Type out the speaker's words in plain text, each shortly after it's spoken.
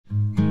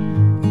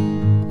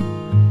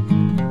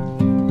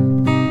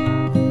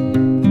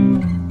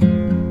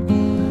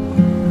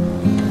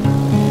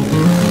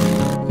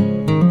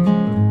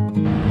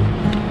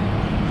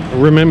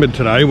remembered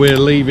today we're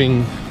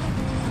leaving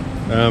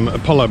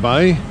Apollo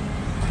Bay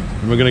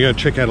and we're going to go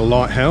check out a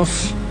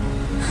lighthouse,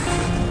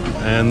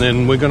 and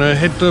then we're going to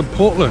head to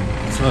Portland.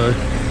 So,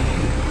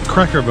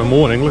 cracker of a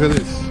morning. Look at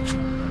this.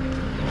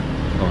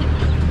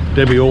 Oh,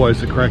 Debbie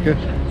always a cracker.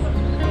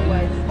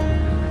 Always.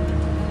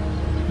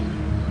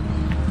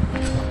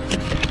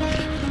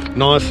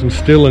 Nice and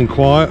still and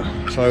quiet.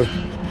 So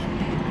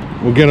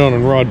we'll get on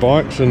and ride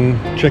bikes and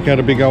check out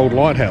a big old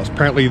lighthouse.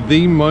 Apparently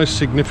the most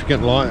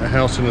significant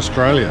lighthouse in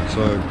Australia.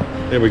 So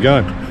there we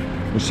go.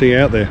 We'll see you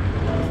out there.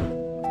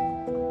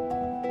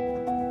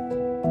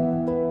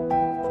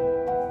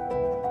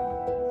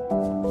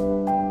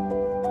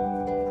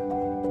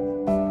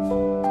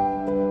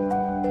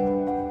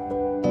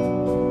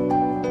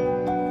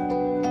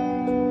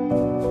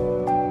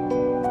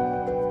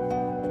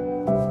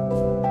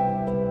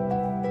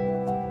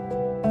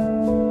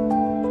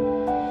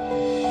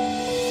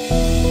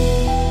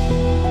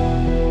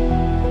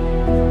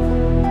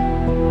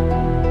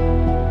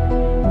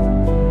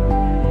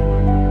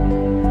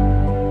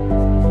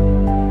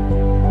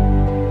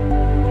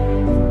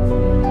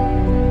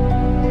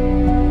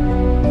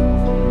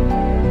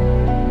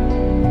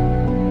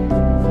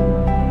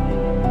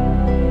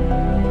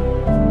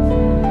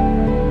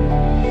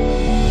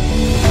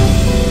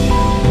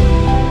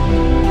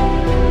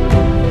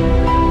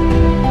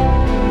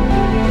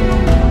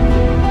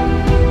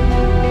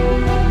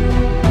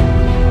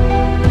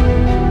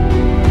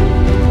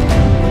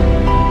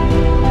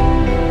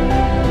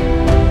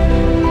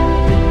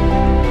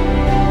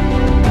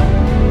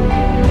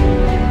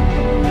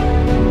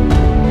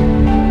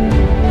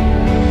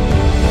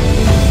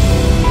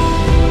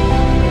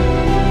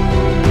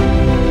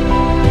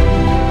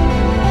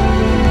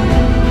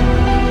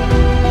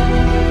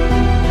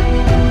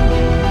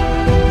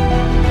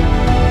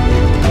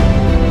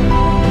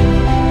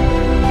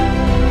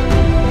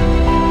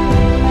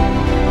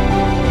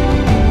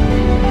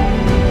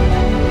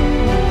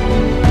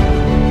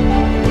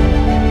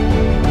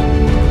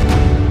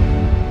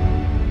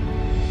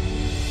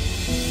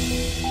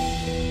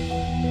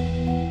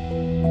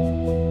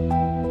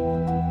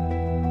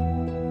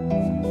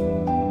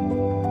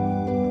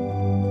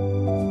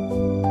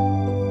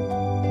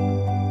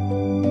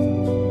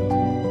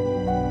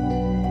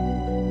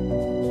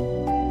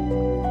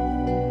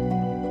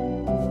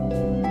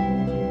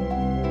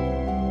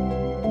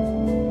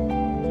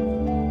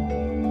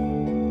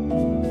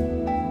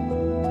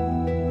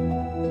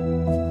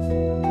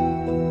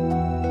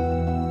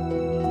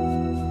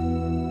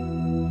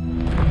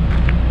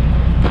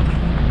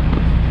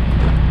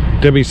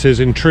 Debbie says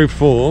in true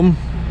form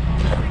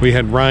we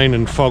had rain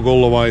and fog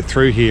all the way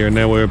through here, and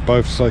now we're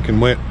both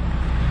soaking wet.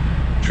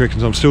 She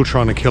reckons I'm still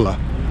trying to kill her.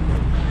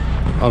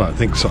 I don't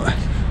think so.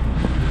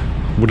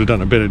 Would have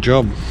done a better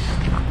job.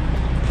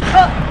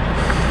 Oh,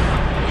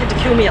 you had to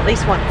kill me at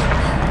least once.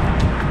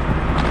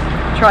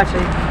 Try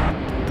to.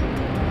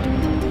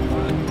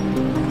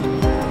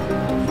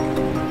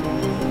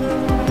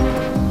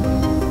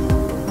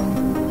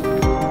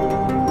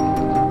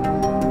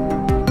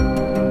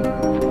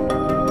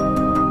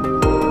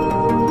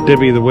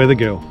 Debbie, the weather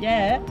girl.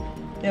 Yeah,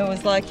 there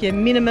was like your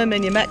minimum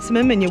and your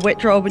maximum, and your wet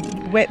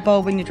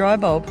bulb and your dry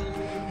bulb.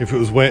 If it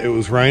was wet, it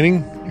was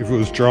raining. If it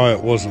was dry,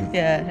 it wasn't.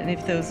 Yeah, and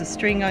if there was a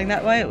string going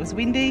that way, it was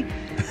windy.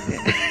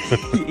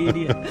 You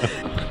idiot.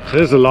 So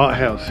there's a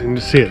lighthouse, you can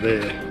just see it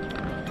there.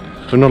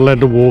 We're not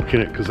allowed to walk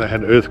in it because they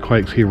had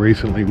earthquakes here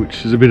recently,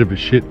 which is a bit of a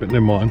shit, but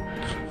never mind.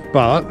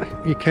 But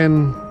you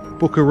can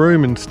book a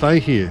room and stay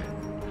here.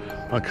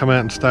 I come out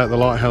and stay at the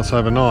lighthouse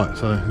overnight,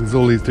 so there's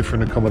all these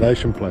different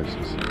accommodation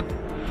places.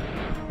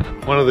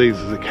 One of these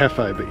is a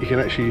cafe, but you can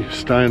actually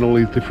stay in all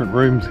these different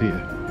rooms here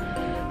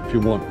if you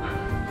want.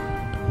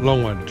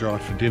 Long way to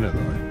drive for dinner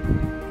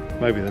though.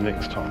 Maybe the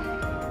next time.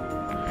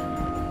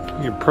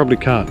 You probably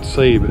can't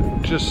see,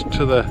 but just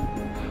to the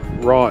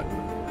right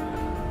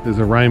there's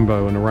a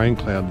rainbow and a rain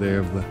cloud there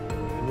of the...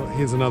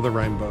 Here's another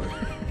rainbow.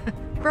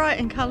 Bright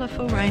and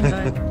colourful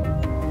rainbow.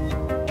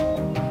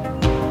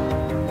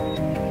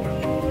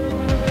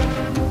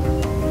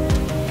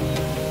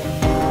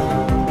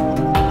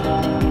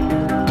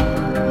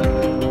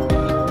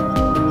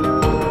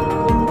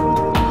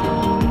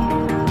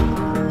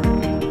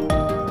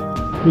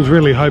 I was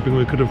really hoping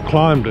we could have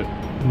climbed it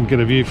and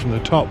get a view from the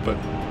top, but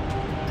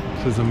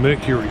there's a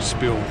mercury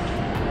spill.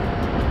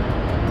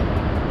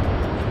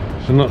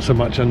 So not so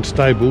much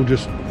unstable,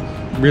 just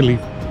really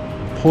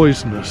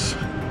poisonous.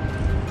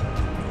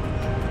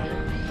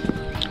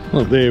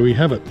 Well, there we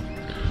have it.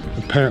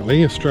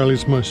 Apparently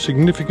Australia's most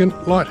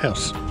significant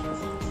lighthouse.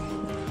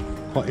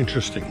 Quite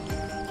interesting.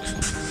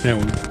 Now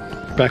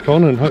we're back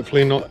on and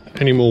hopefully not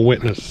any more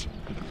wetness.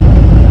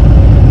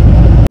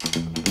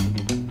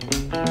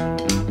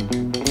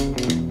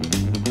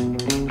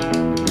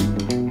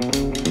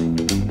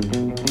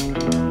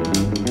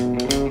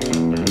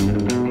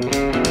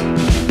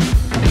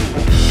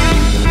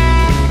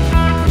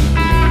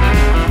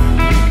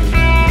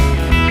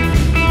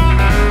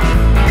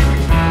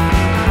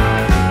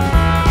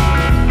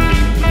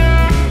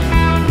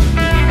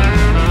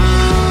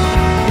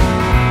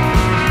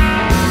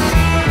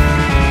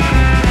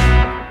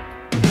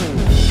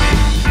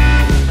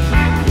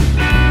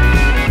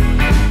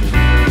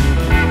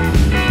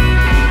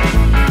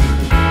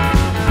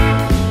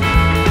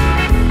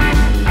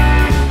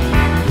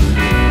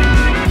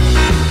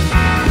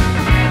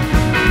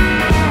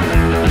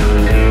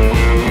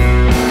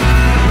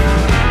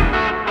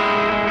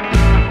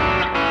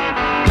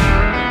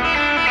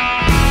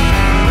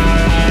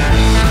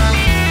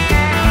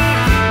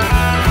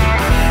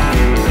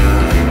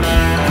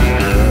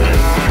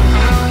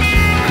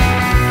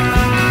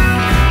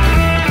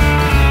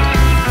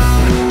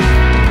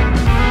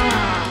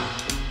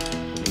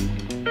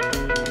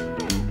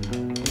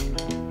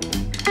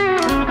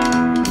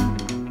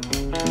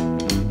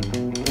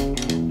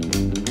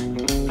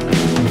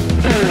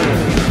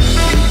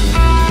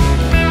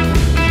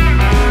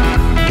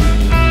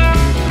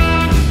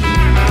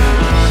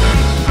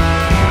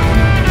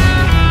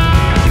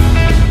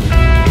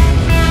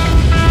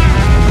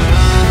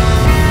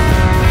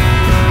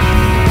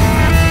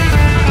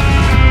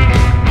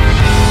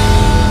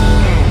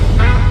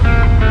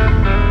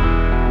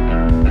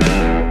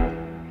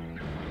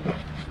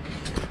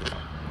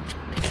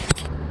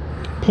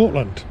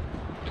 Portland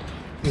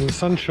in the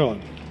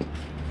sunshine.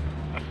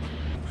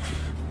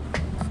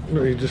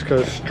 You just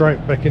go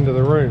straight back into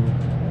the room.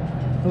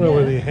 I don't know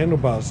whether your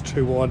handlebar's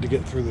too wide to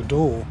get through the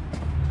door.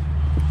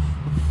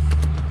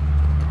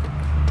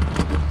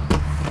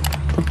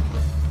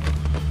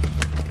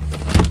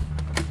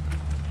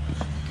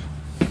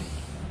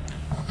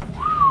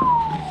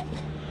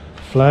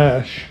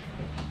 Flash.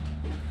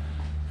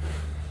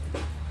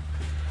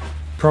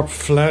 Prop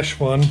flash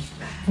one.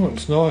 Oh,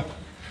 it's nice.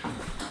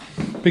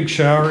 Big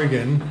shower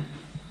again.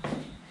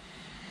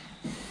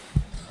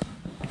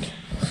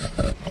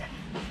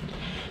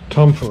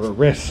 Time for a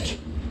rest.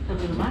 A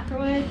little microwave.